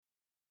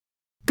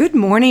Good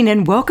morning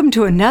and welcome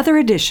to another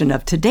edition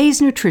of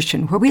Today's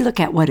Nutrition, where we look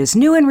at what is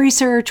new in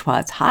research,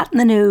 what's hot in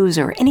the news,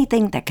 or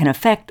anything that can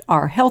affect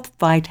our health,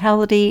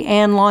 vitality,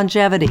 and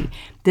longevity.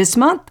 This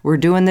month, we're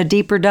doing the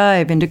deeper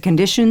dive into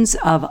conditions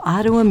of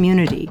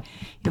autoimmunity.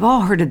 You've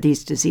all heard of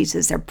these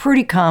diseases. They're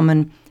pretty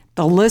common.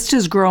 The list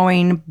is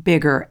growing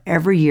bigger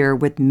every year,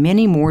 with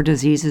many more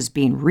diseases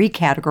being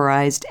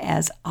recategorized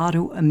as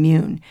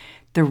autoimmune.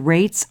 The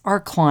rates are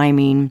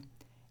climbing,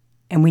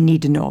 and we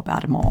need to know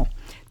about them all.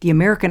 The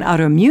American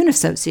Autoimmune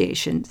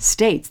Association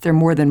states there are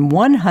more than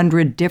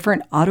 100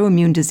 different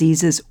autoimmune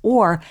diseases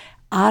or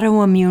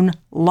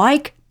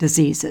autoimmune-like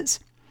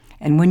diseases.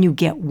 And when you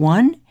get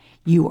one,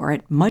 you are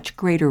at much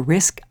greater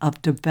risk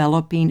of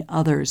developing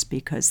others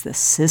because the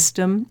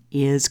system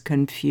is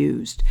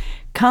confused.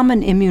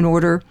 Common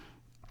autoimmune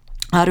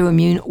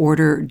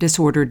order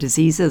disorder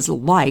diseases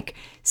like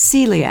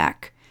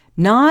celiac,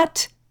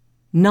 not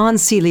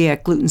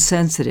non-celiac gluten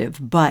sensitive,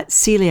 but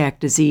celiac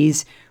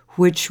disease,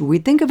 which we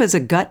think of as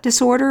a gut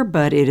disorder,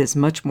 but it is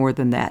much more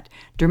than that.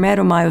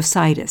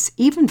 Dermatomyositis,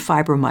 even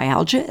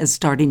fibromyalgia is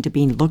starting to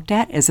be looked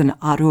at as an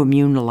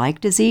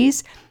autoimmune-like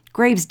disease.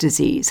 Graves'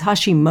 disease,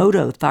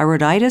 Hashimoto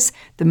thyroiditis,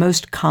 the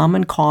most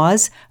common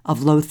cause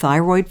of low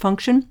thyroid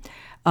function.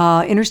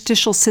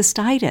 Interstitial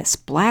cystitis,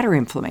 bladder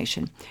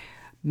inflammation.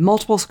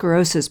 Multiple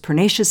sclerosis,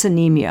 pernicious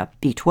anemia,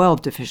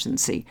 B12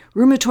 deficiency,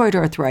 rheumatoid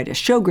arthritis,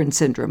 Sjogren's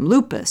syndrome,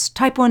 lupus,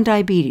 type 1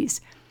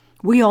 diabetes.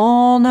 We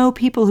all know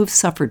people who've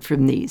suffered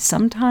from these.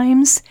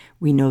 Sometimes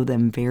we know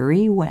them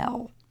very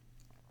well.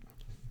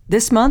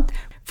 This month,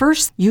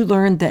 first, you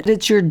learned that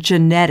it's your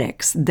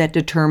genetics that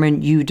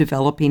determine you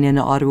developing an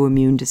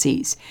autoimmune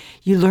disease.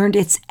 You learned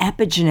it's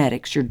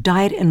epigenetics, your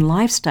diet and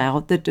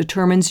lifestyle, that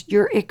determines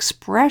your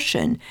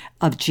expression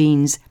of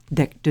genes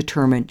that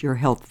determine your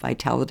health,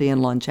 vitality,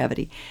 and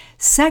longevity.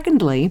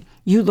 Secondly,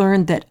 you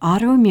learned that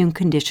autoimmune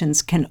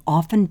conditions can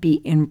often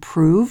be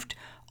improved,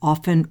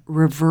 often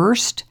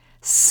reversed,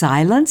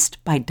 silenced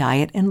by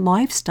diet and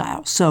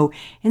lifestyle. So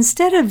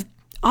instead of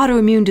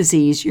autoimmune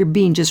disease, you're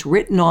being just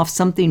written off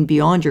something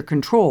beyond your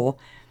control,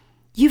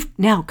 you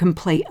now can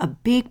play a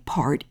big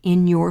part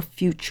in your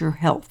future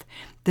health.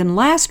 Then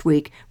last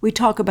week, we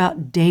talked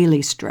about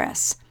daily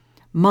stress,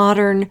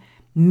 modern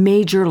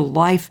major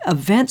life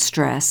event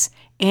stress,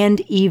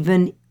 and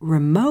even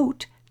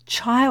remote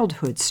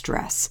childhood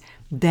stress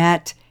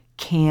that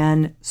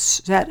can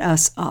set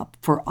us up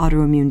for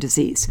autoimmune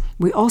disease.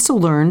 We also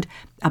learned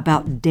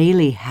about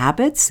daily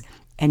habits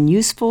and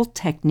useful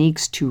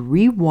techniques to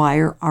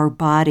rewire our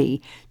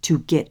body to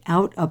get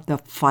out of the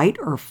fight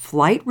or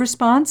flight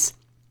response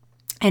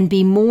and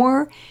be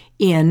more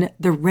in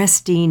the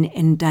resting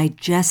and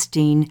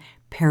digesting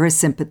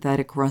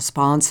parasympathetic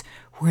response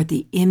where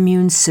the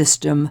immune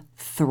system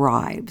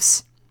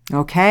thrives.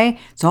 Okay?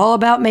 It's all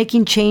about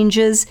making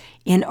changes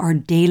in our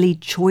daily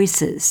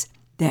choices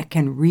that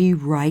can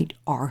rewrite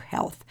our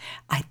health.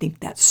 I think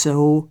that's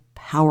so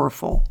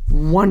powerful,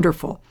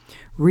 wonderful.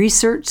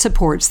 Research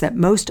supports that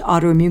most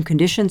autoimmune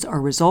conditions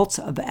are results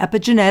of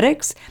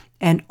epigenetics,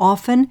 and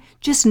often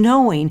just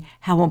knowing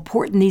how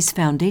important these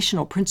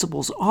foundational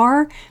principles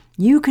are,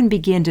 you can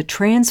begin to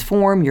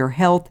transform your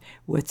health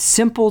with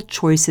simple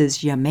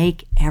choices you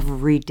make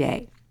every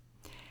day.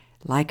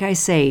 Like I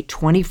say,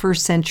 21st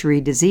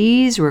century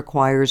disease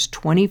requires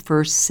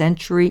 21st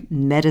century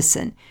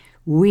medicine.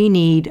 We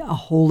need a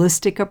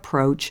holistic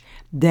approach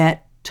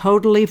that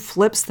totally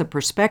flips the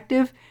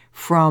perspective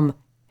from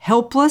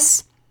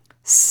helpless,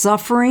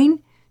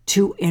 suffering,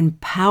 to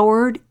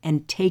empowered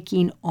and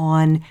taking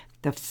on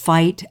the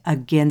fight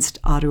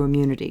against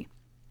autoimmunity.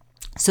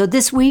 So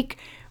this week,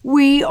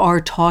 we are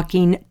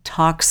talking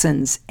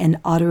toxins and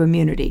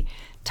autoimmunity.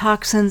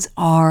 Toxins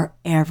are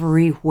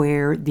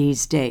everywhere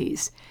these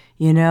days.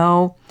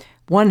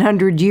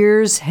 100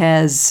 years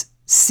has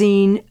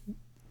seen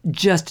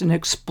just an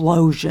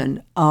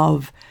explosion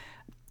of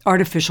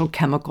artificial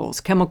chemicals,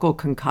 chemical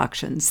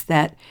concoctions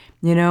that,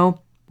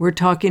 we're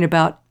talking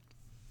about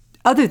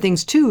other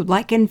things too,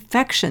 like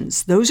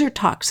infections. Those are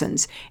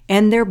toxins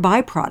and their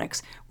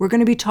byproducts. We're going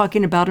to be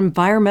talking about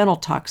environmental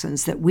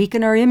toxins that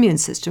weaken our immune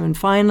system. And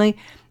finally,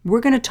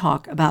 we're going to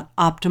talk about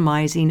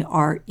optimizing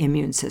our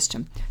immune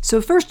system. So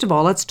first of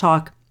all, let's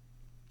talk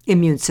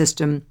immune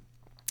system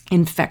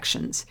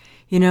infections.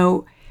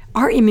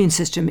 Our immune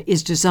system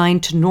is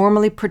designed to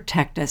normally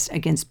protect us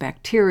against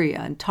bacteria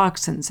and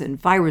toxins and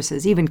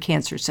viruses, even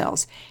cancer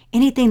cells,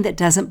 anything that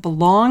doesn't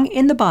belong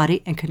in the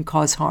body and can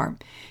cause harm.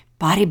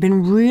 Body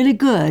been really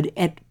good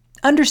at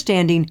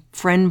understanding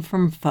friend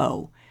from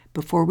foe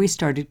before we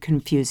started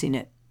confusing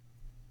it.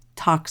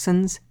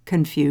 Toxins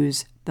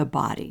confuse the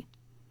body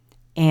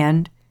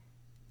and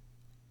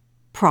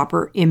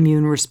proper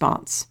immune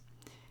response.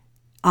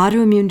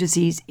 Autoimmune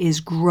disease is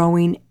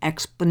growing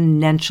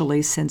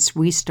exponentially since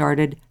we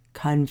started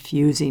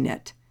confusing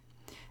it.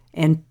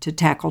 And to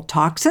tackle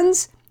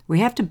toxins, we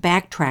have to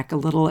backtrack a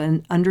little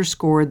and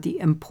underscore the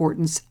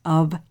importance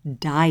of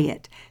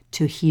diet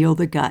to heal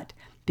the gut.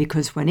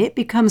 Because when it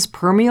becomes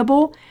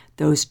permeable,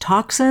 those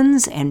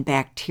toxins and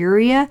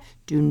bacteria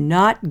do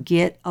not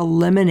get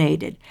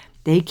eliminated.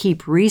 they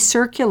keep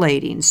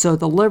recirculating, so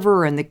the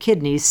liver and the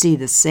kidneys see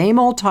the same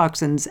old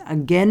toxins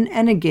again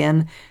and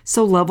again,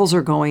 so levels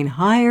are going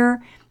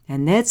higher,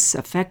 and that's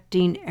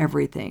affecting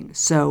everything.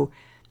 So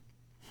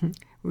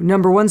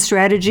number one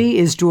strategy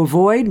is to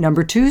avoid.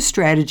 Number two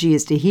strategy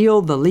is to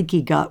heal the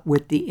leaky gut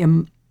with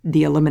the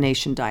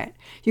elimination diet.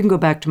 You can go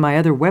back to my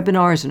other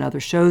webinars and other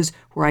shows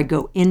where I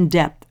go in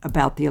depth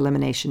about the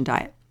elimination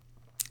diet.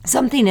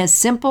 Something as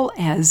simple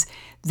as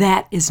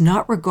that is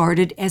not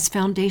regarded as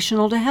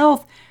foundational to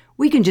health.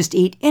 We can just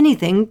eat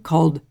anything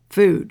called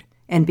food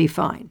and be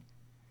fine.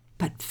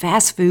 But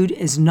fast food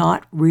is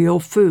not real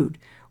food.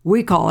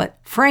 We call it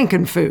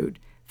frankenfood,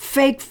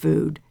 fake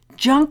food,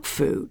 junk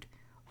food.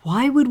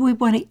 Why would we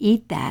want to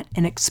eat that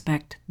and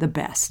expect the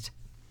best?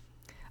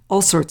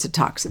 All sorts of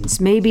toxins.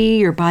 Maybe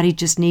your body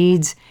just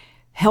needs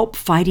help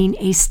fighting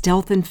a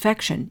stealth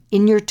infection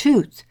in your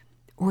tooth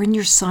or in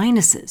your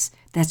sinuses.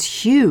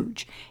 That's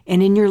huge.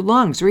 And in your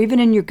lungs or even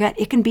in your gut.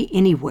 It can be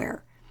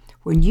anywhere.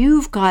 When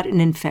you've got an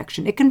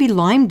infection, it can be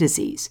Lyme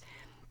disease.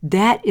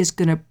 That is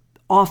going to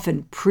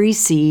often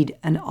precede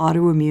an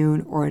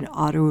autoimmune or an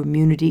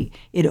autoimmunity.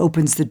 It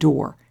opens the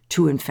door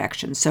to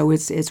infection. So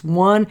it's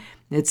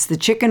the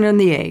chicken and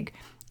the egg.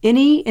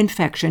 Any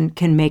infection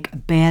can make a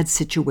bad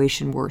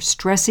situation worse,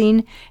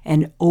 stressing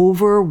an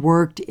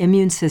overworked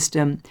immune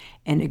system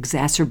and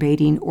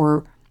exacerbating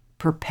or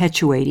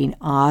perpetuating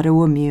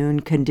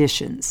autoimmune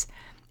conditions.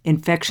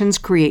 Infections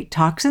create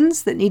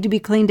toxins that need to be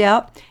cleaned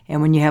out,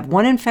 and when you have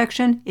one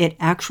infection, it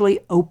actually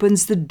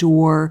opens the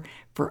door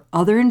for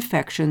other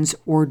infections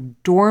or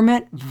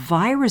dormant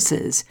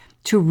viruses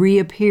to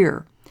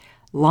reappear.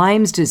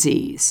 Lyme's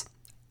disease,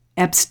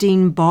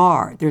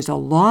 Epstein-Barr, there's a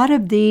lot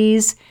of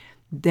these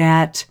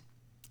that,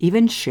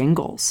 even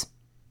shingles,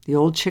 the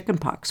old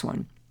chickenpox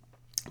one.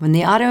 When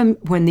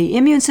the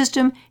immune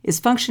system is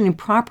functioning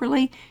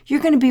properly, you're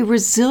going to be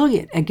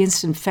resilient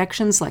against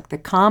infections like the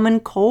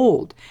common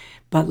cold.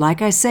 But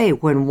like I say,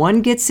 when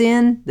one gets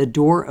in, the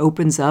door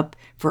opens up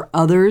for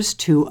others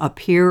to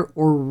appear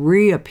or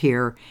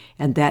reappear,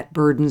 and that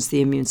burdens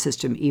the immune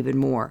system even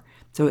more.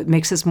 So it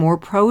makes us more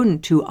prone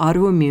to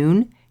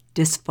autoimmune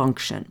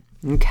dysfunction.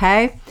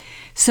 Okay?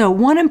 So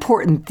one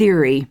important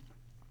theory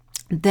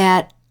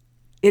that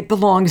it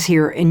belongs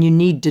here and you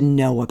need to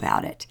know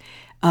about it.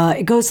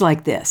 It goes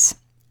like this.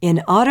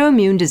 In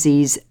autoimmune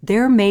disease,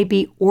 there may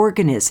be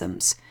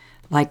organisms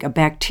like a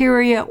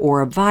bacteria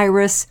or a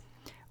virus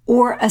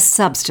or a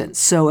substance.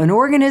 So an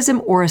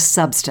organism or a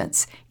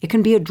substance. It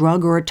can be a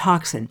drug or a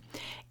toxin.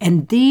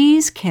 And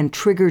these can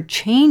trigger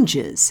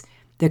changes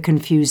that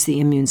confuse the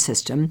immune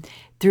system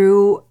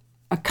through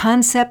a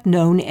concept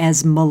known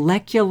as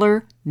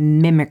molecular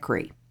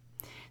mimicry.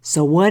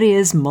 So what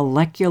is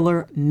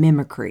molecular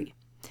mimicry?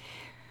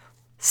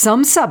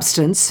 Some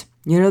substance,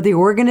 the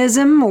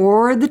organism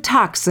or the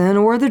toxin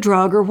or the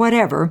drug or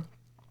whatever,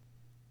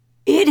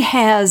 it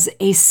has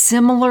a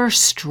similar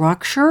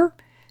structure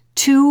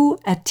to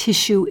a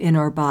tissue in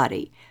our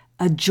body,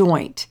 a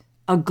joint,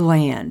 a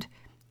gland.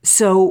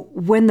 So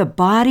when the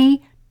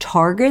body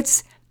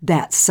targets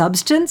that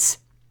substance,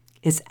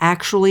 it's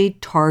actually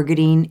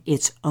targeting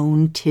its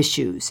own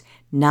tissues,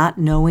 not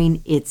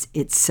knowing it's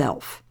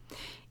itself.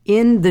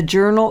 In the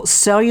journal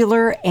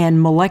Cellular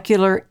and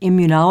Molecular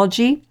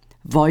Immunology,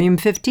 Volume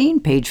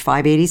 15, page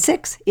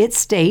 586, it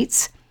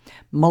states,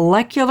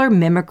 molecular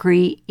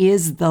mimicry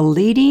is the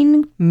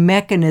leading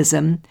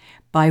mechanism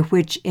by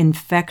which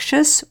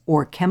infectious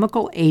or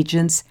chemical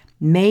agents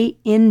may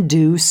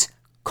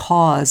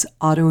cause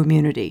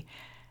autoimmunity.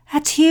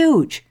 That's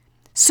huge.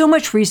 So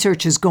much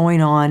research is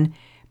going on,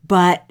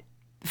 but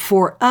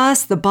for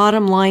us, the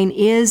bottom line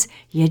is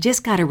you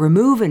just got to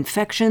remove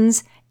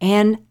infections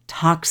and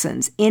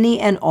toxins, any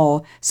and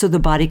all, so the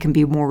body can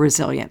be more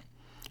resilient.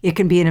 It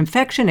can be an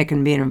infection, it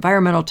can be an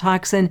environmental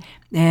toxin,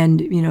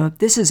 and if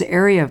this is an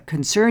area of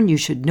concern you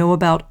should know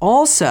about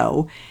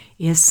also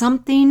is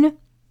something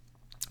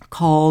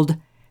called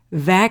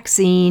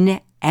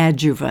vaccine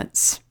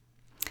adjuvants.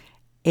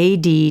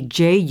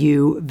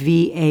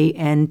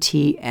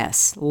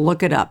 ADJUVANTS.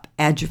 Look it up,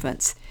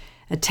 adjuvants.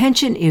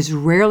 Attention is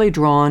rarely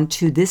drawn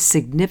to this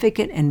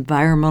significant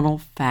environmental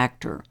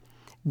factor.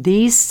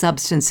 These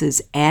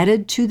substances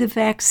added to the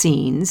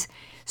vaccines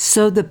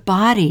so the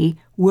body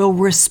will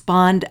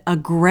respond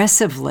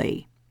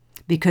aggressively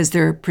because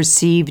they're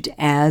perceived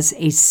as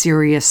a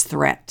serious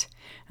threat.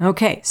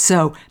 Okay,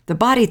 so the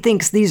body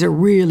thinks these are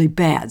really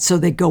bad, so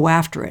they go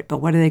after it. But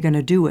what are they going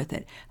to do with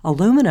it?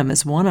 Aluminum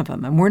is one of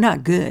them, and we're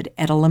not good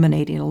at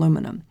eliminating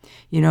aluminum.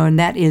 And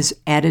that is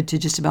added to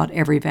just about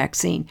every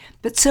vaccine.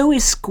 But so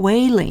is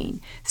squalene.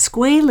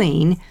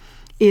 Squalene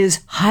is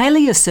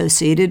highly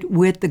associated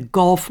with the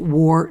Gulf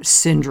War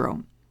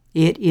syndrome.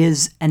 It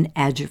is an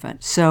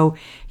adjuvant. So,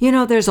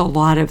 there's a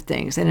lot of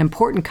things. An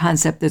important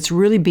concept that's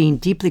really being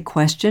deeply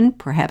questioned,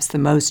 perhaps the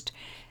most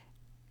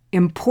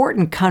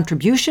important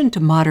contribution to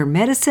modern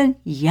medicine,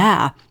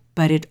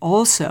 but it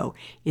also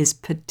is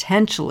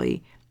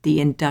potentially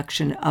the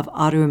induction of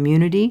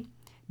autoimmunity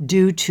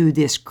due to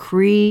this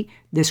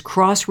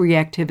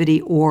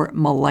cross-reactivity or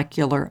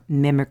molecular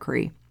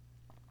mimicry.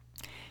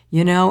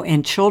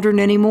 and children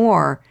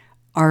anymore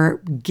are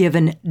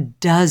given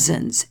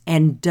dozens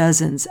and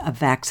dozens of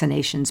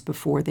vaccinations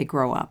before they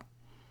grow up.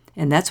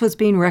 And that's what's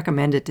being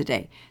recommended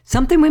today.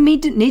 Something we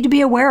need to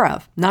be aware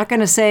of. Not going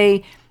to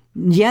say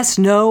yes,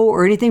 no,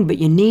 or anything, but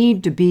you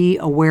need to be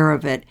aware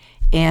of it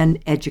and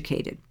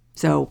educated.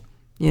 So,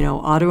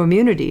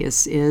 autoimmunity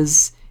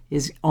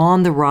is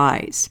on the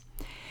rise.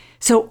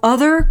 So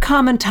other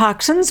common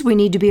toxins we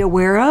need to be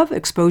aware of: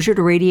 exposure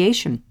to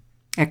radiation,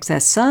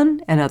 excess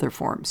sun, and other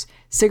forms.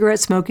 Cigarette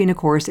smoking, of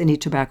course, any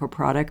tobacco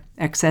product.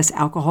 Excess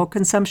alcohol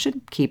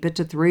consumption, keep it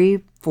to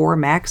 3-4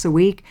 max a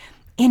week.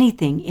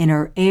 Anything in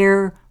our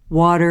air,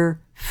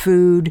 water,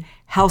 food,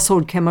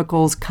 household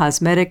chemicals,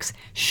 cosmetics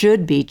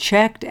should be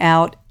checked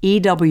out.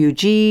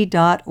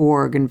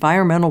 EWG.org,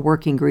 Environmental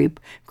Working Group.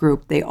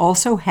 They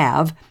also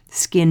have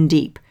Skin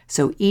Deep.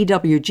 So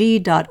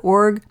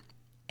EWG.org,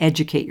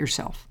 educate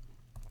yourself.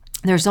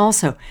 There's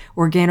also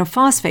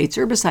organophosphates,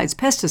 herbicides,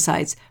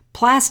 pesticides,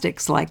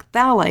 plastics like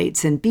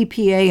phthalates and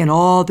BPA and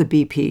all the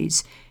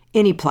BPs,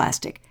 any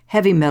plastic,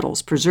 heavy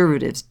metals,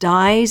 preservatives,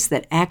 dyes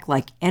that act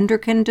like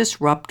endocrine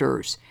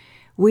disruptors.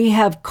 We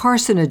have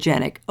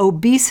carcinogenic,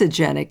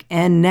 obesogenic,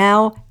 and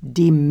now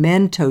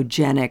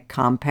dementogenic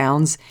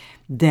compounds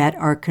that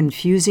are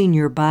confusing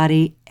your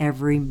body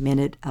every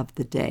minute of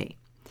the day.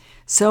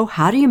 So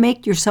how do you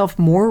make yourself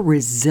more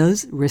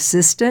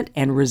resistant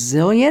and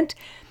resilient?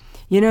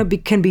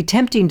 It can be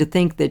tempting to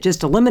think that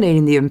just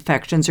eliminating the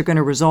infections are going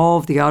to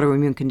resolve the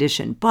autoimmune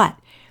condition. But,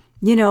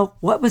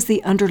 what was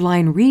the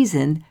underlying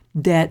reason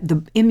that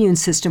the immune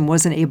system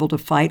wasn't able to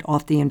fight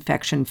off the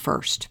infection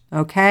first?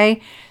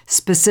 Okay?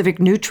 Specific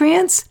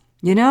nutrients,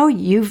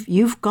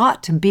 you've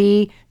got to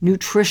be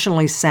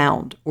nutritionally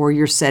sound, or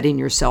you're setting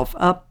yourself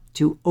up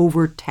to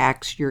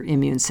overtax your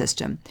immune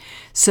system.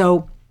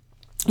 So,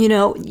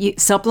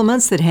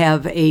 supplements that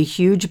have a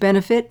huge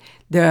benefit: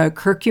 the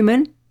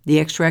curcumin, the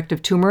extract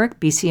of turmeric,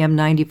 BCM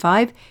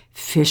 95,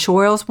 fish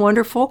oil is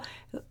wonderful.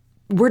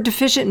 We're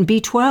deficient in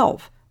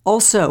B12.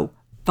 Also,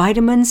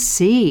 vitamin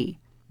C,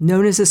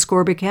 known as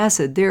ascorbic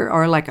acid. There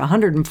are like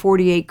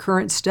 148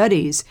 current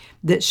studies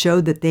that show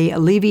that they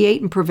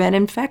alleviate and prevent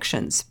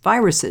infections,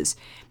 viruses.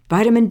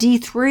 Vitamin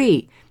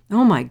D3,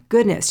 oh my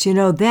goodness,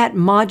 that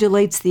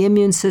modulates the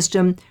immune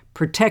system,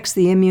 protects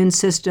the immune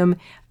system.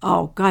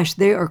 Oh gosh,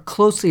 they are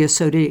closely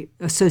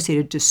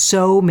associated to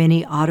so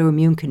many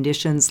autoimmune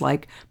conditions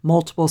like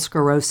multiple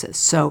sclerosis.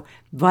 So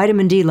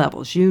vitamin D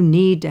levels, you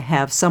need to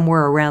have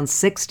somewhere around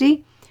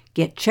 60.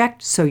 Get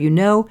checked so you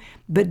know.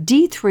 But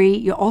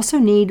D3, you also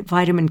need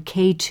vitamin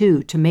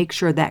K2 to make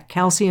sure that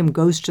calcium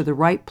goes to the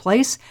right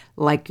place,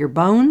 like your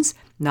bones,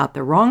 not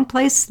the wrong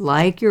place,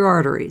 like your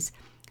arteries.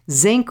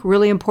 Zinc,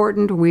 really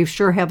important. We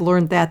sure have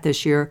learned that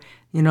this year.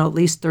 At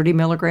least 30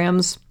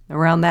 milligrams,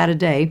 around that a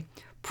day.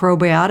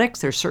 Probiotics,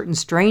 there's certain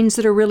strains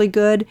that are really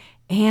good.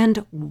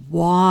 And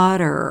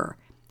water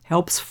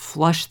helps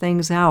flush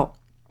things out.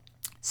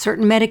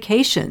 Certain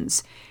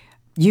medications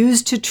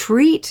used to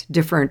treat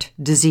different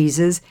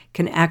diseases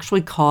can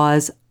actually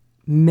cause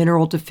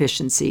mineral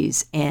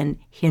deficiencies and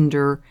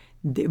hinder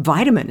the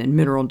vitamin and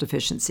mineral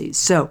deficiencies.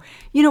 So,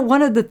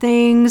 one of the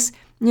things,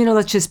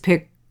 let's just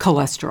pick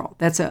cholesterol.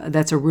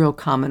 That's a real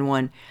common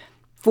one.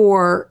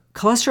 For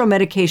cholesterol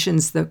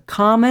medications, the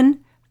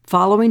common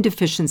following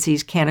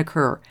deficiencies can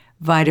occur: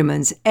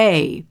 vitamins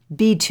A,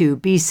 B2,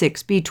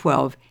 B6,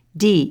 B12,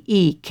 D,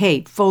 E,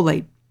 K,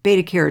 folate,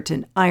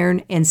 beta-carotene,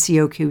 iron, and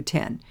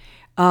CoQ10.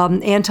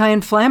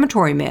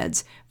 Anti-inflammatory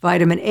meds: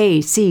 vitamin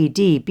A, C,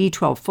 D,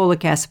 B12,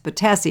 folic acid,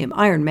 potassium,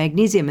 iron,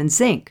 magnesium, and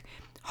zinc.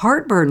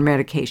 Heartburn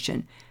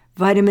medication: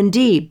 vitamin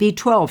D,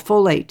 B12,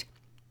 folate,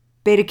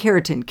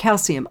 beta-carotene,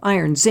 calcium,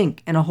 iron,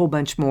 zinc, and a whole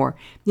bunch more.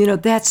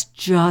 That's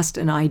just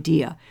an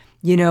idea.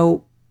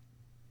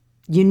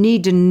 You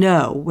need to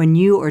know when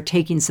you are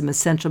taking some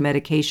essential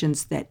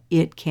medications that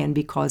it can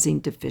be causing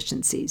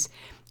deficiencies.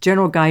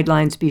 General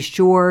guidelines: be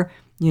sure,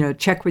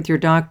 check with your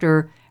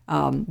doctor.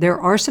 There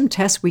are some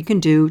tests we can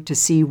do to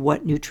see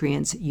what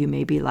nutrients you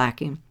may be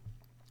lacking.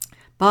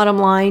 Bottom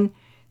line,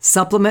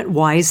 supplement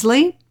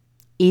wisely,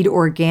 eat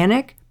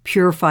organic,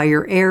 purify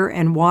your air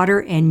and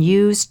water, and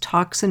use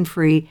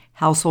toxin-free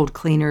household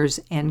cleaners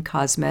and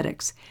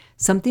cosmetics.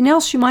 Something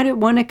else you might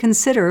want to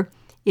consider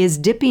is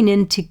dipping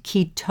into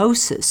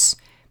ketosis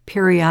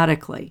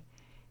periodically.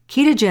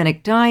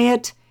 Ketogenic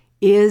diet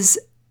is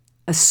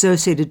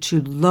associated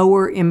to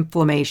lower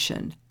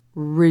inflammation,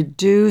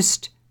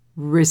 reduced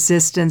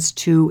resistance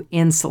to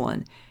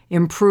insulin,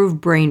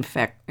 improved brain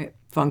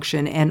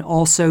function, and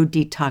also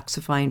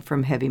detoxifying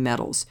from heavy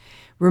metals.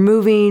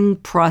 Removing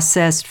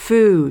processed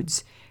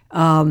foods,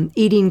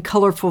 eating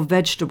colorful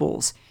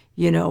vegetables,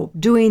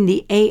 doing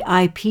the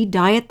AIP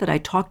diet that I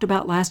talked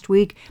about last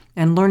week,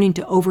 and learning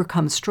to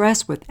overcome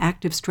stress with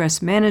active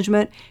stress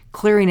management,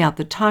 clearing out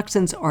the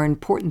toxins are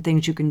important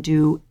things you can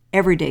do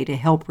every day to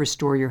help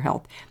restore your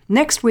health.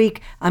 Next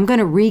week, I'm going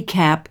to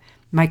recap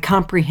my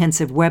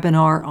comprehensive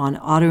webinar on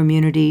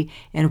autoimmunity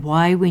and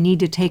why we need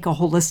to take a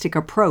holistic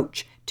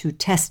approach to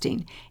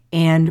testing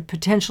and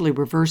potentially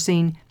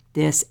reversing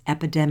this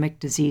epidemic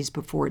disease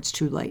before it's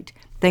too late.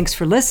 Thanks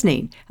for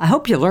listening. I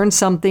hope you learned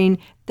something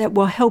that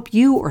will help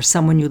you or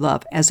someone you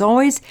love. As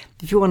always,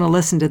 if you want to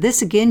listen to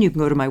this again, you can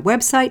go to my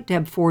website,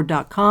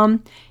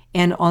 debford.com.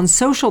 And on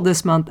social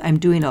this month, I'm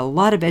doing a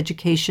lot of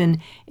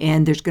education,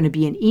 and there's going to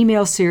be an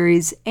email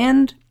series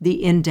and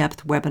the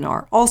in-depth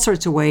webinar, all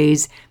sorts of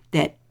ways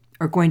that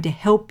are going to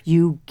help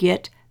you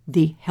get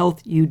the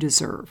health you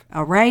deserve.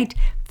 All right?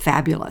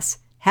 Fabulous.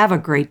 Have a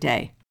great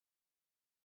day.